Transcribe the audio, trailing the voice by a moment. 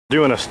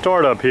Doing a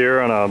startup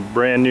here on a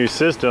brand new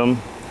system,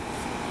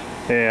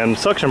 and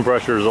suction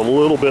pressure is a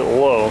little bit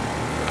low.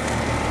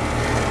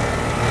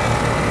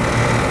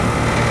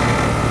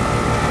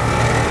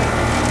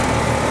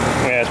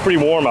 Yeah, it's pretty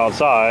warm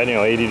outside, you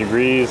know, 80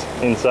 degrees,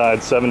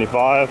 inside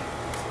 75.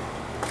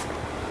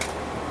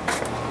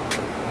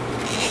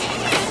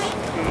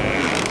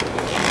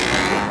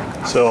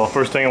 So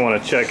first thing I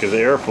want to check is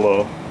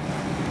airflow.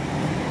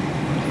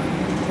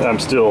 I'm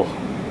still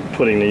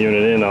putting the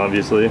unit in,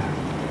 obviously.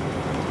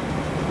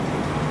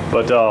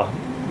 But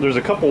there's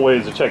a couple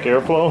ways to check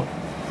airflow.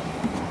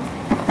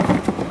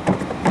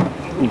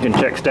 You can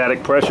check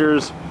static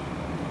pressures,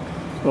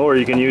 or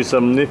you can use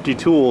some nifty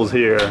tools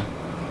here.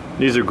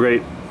 These are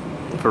great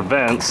for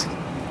vents,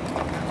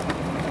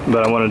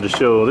 but I wanted to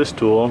show this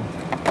tool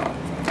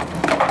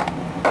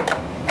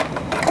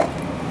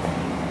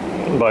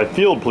by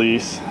Field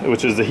Police,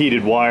 which is the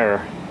heated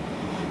wire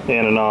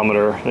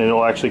anemometer, and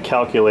it'll actually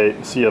calculate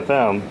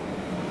CFM.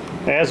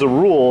 As a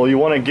rule, you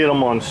want to get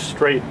them on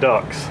straight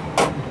ducts.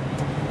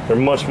 They're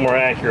much more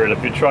accurate.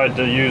 If you tried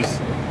to use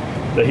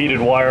the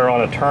heated wire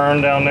on a turn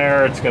down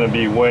there, it's going to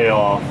be way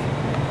off.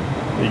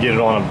 You get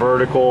it on a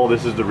vertical,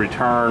 this is the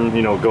return,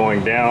 you know,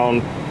 going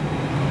down.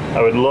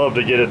 I would love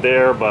to get it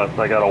there, but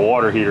I got a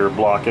water heater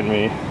blocking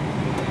me.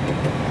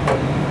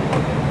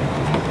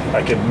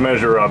 I could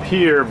measure up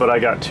here, but I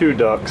got two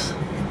ducts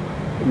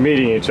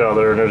meeting each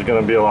other, and there's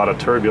going to be a lot of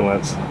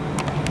turbulence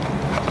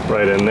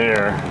right in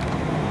there.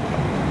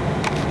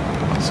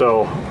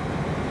 So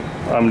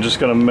I'm just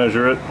going to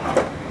measure it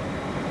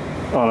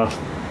on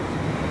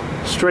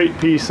a straight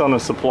piece on a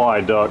supply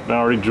duct. I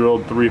already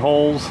drilled 3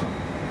 holes.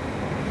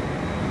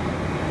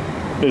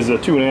 This is a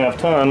 2.5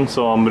 ton,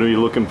 so I'm going to be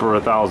looking for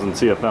 1,000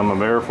 CFM of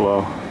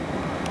airflow.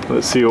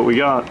 Let's see what we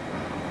got.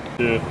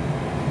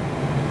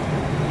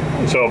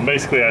 So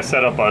basically I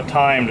set up a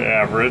timed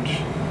average.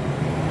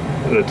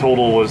 The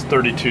total was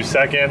 32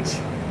 seconds.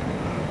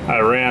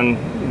 I ran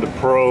the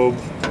probe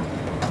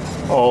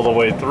all the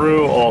way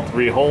through all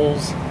 3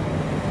 holes,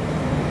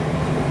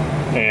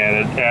 and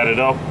it added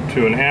up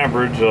to an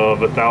average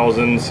of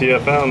 1,000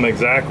 CFM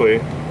exactly.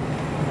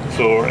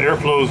 So our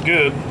airflow is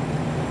good.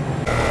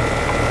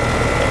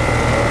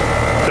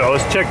 So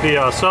let's check the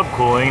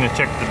subcooling to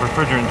check the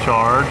refrigerant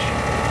charge.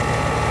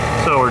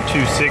 So we're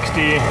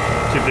 260,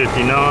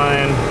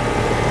 259.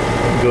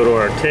 Go to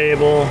our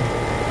table.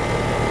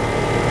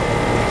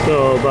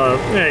 So about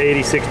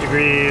 86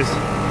 degrees.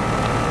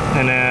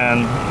 And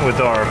then with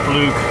our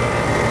fluke,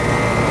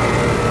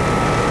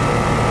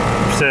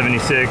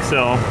 76,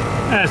 so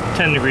that's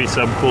 10 degree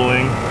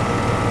subcooling.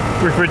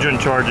 Refrigerant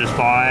charge is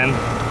fine.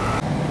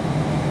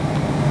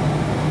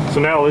 So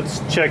now let's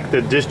check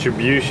the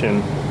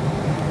distribution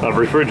of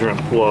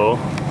refrigerant flow.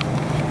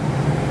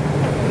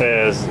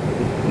 As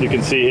you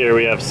can see here,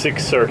 we have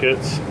 6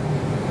 circuits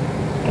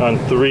on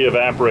 3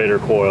 evaporator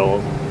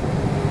coils.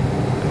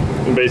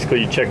 And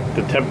basically you check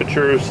the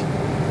temperatures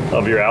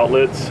of your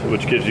outlets,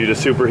 which gives you the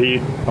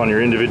superheat on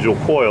your individual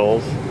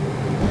coils.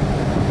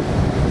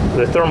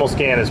 The thermal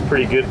scan is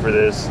pretty good for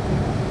this.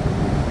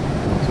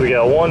 So we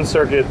got 1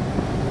 circuit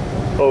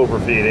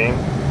overfeeding.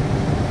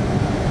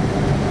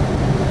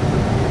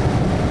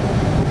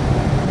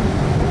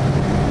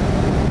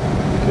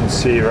 You can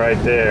see right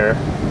there.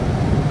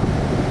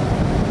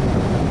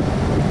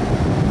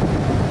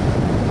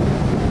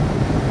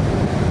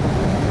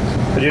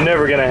 But you're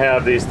never going to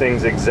have these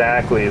things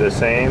exactly the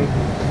same.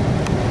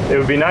 It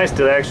would be nice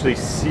to actually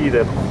see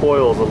the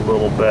coils a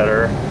little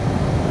better.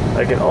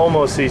 I can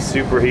almost see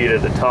superheat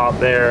at the top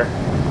there.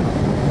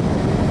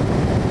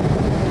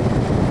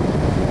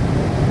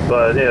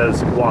 But yeah,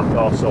 it's blocked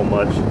off so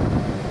much.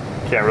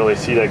 Can't really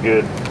see that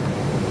good.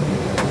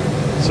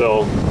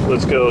 So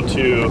let's go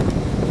to,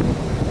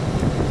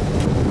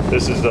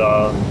 this is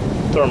the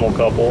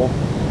thermocouple,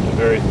 a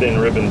very thin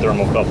ribbon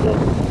thermocouple,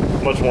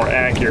 much more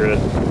accurate.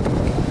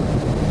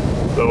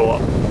 So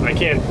I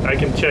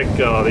can check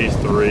these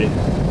 3.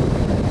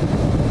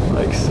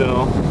 Like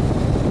so.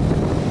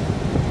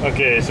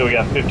 Okay, so we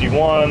got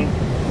 51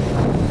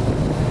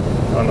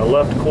 on the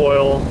left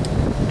coil.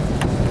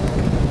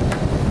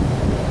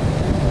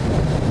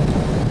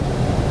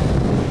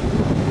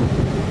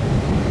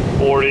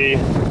 40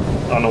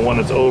 on the one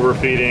that's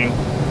overfeeding.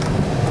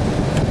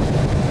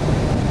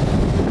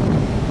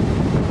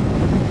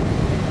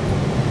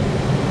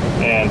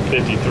 And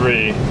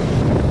 53.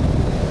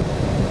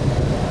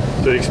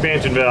 So the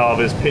expansion valve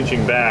is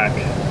pinching back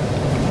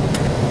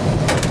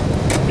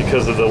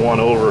because of the one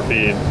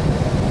overfeed.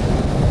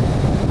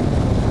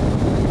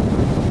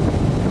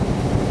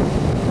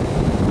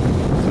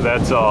 So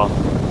that's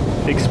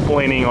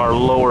explaining our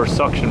lower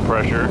suction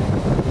pressure.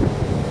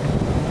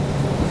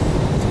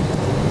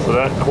 So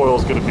that coil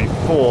is going to be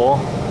full.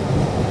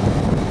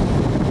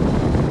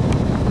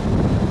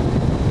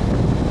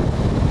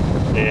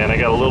 And I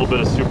got a little bit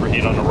of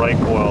superheat on the right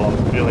coil.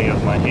 I'm feeling it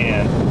with my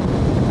hand.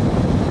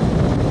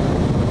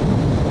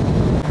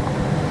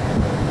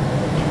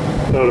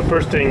 So the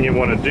first thing you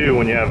want to do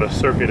when you have a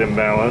circuit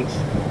imbalance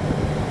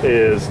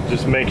is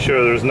just make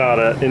sure there's not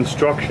an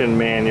instruction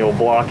manual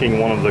blocking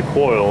one of the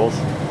coils.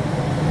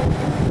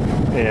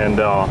 And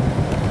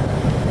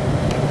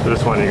so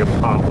this one you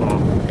can pop on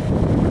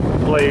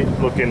plate,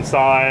 look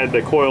inside,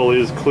 the coil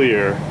is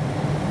clear.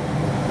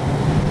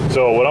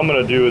 So what I'm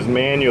going to do is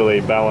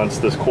manually balance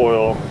this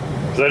coil,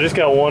 because I just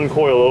got one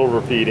coil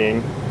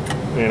overfeeding,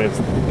 and it's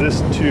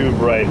this tube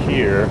right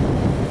here.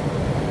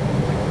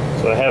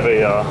 So I have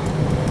a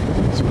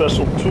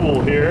special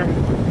tool here.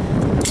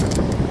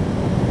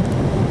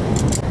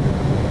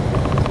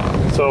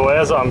 So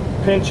as I'm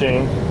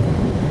pinching,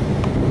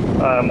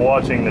 I'm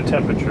watching the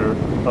temperature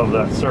of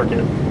that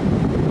circuit.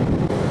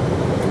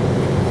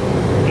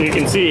 You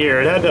can see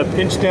here, it had to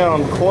pinch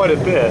down quite a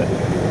bit.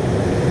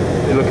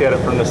 You look at it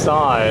from the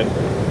side,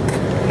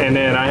 and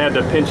then I had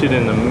to pinch it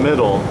in the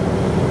middle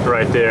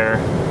right there.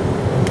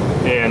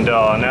 And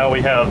now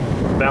we have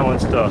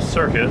balanced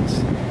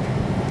circuits.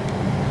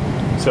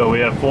 So we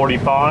have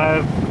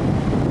 45,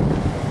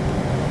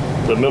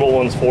 the middle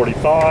one's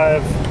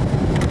 45,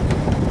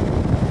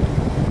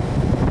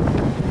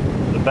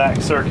 the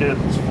back circuit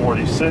is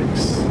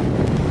 46,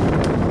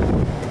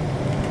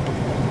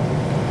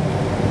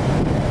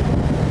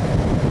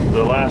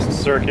 the last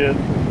circuit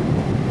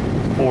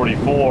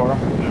 44.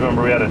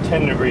 Remember, we had a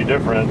 10-degree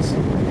difference,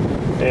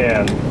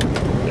 and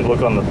you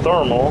look on the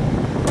thermal,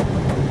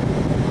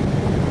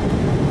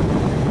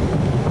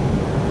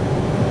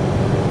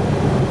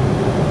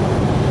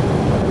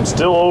 I'm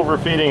still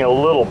overfeeding a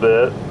little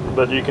bit,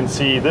 but you can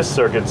see this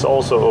circuit's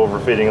also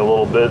overfeeding a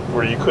little bit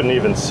where you couldn't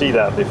even see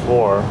that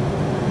before.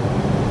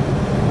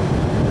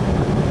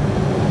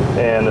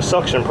 And the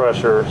suction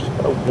pressure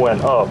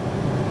went up.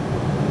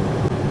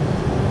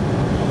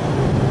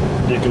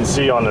 You can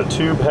see on the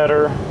tube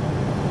header,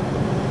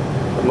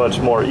 much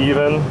more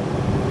even.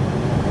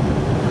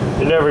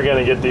 You're never going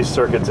to get these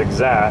circuits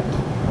exact,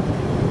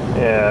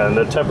 and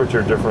the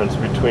temperature difference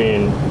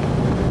between,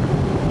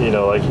 you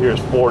know, like here's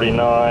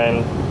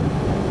 49,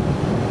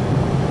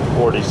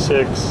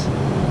 46.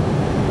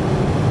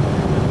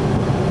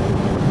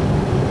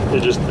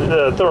 It just,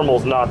 the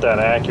thermal's not that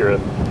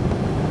accurate.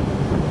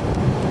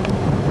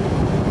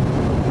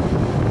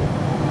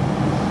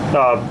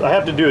 I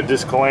have to do a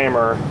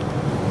disclaimer.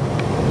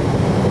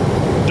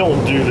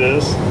 Don't do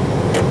this.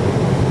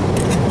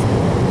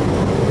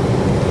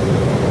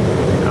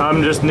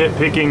 I'm just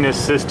nitpicking this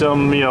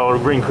system, you know,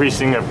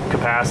 increasing the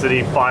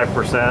capacity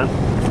 5%.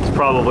 It's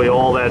probably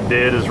all that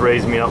did is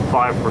raise me up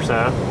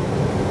 5%.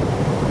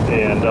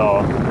 And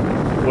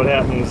what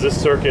happens,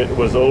 this circuit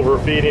was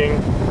overfeeding,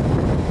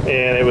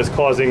 and it was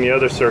causing the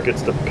other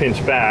circuits to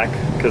pinch back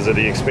because of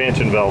the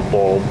expansion valve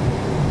bulb.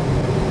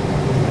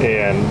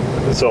 And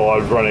so I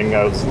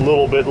was a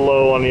little bit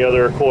low on the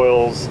other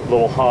coils, a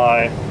little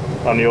high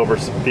on the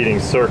overfeeding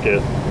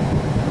circuit.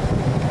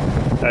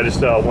 I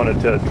just wanted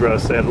to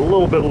address that. A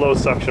little bit low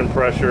suction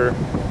pressure.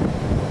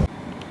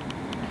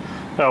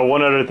 Now,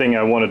 one other thing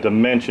I wanted to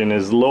mention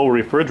is low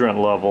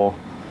refrigerant level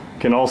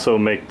can also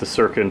make the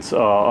circuits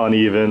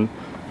uneven,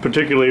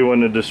 particularly when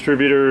the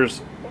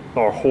distributors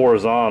are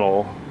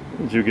horizontal.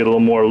 You get a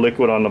little more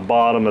liquid on the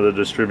bottom of the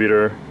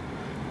distributor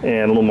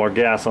and a little more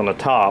gas on the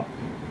top.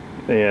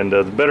 And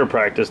it's better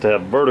practice to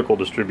have vertical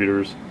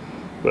distributors,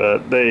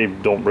 but they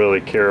don't really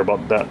care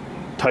about that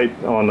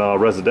tight on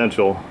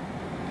residential.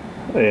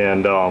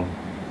 And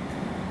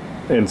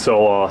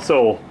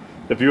so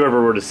if you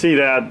ever were to see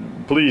that,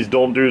 please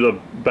don't do the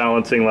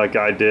balancing like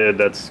I did.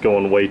 That's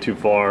going way too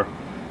far.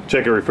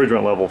 Check your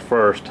refrigerant level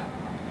first,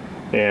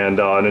 and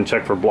then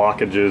check for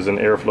blockages and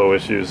airflow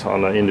issues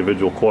on the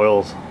individual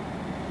coils.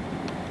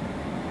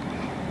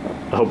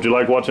 I hope you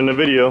like watching the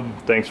video.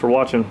 Thanks for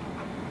watching.